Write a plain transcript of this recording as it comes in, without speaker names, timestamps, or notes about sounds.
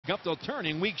Guptill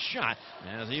turning, weak shot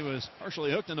as he was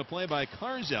partially hooked into play by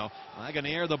Carzo. Not going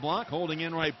to air the block, holding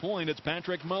in right point. It's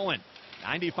Patrick Mullen.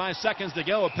 95 seconds to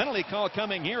go. A penalty call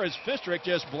coming here as Fistric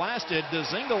just blasted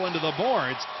Dzingel into the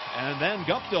boards. And then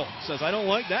Guptill says, I don't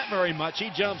like that very much. He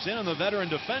jumps in on the veteran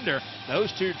defender.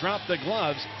 Those two drop the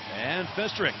gloves. And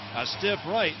Fistric, a stiff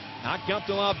right. Knock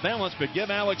Guptill off balance, but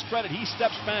give Alex credit. He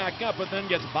steps back up, but then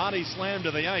gets body slammed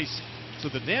to the ice. So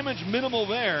the damage minimal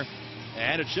there.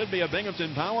 And it should be a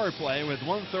Binghamton power play with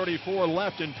 1:34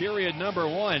 left in period number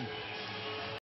 1.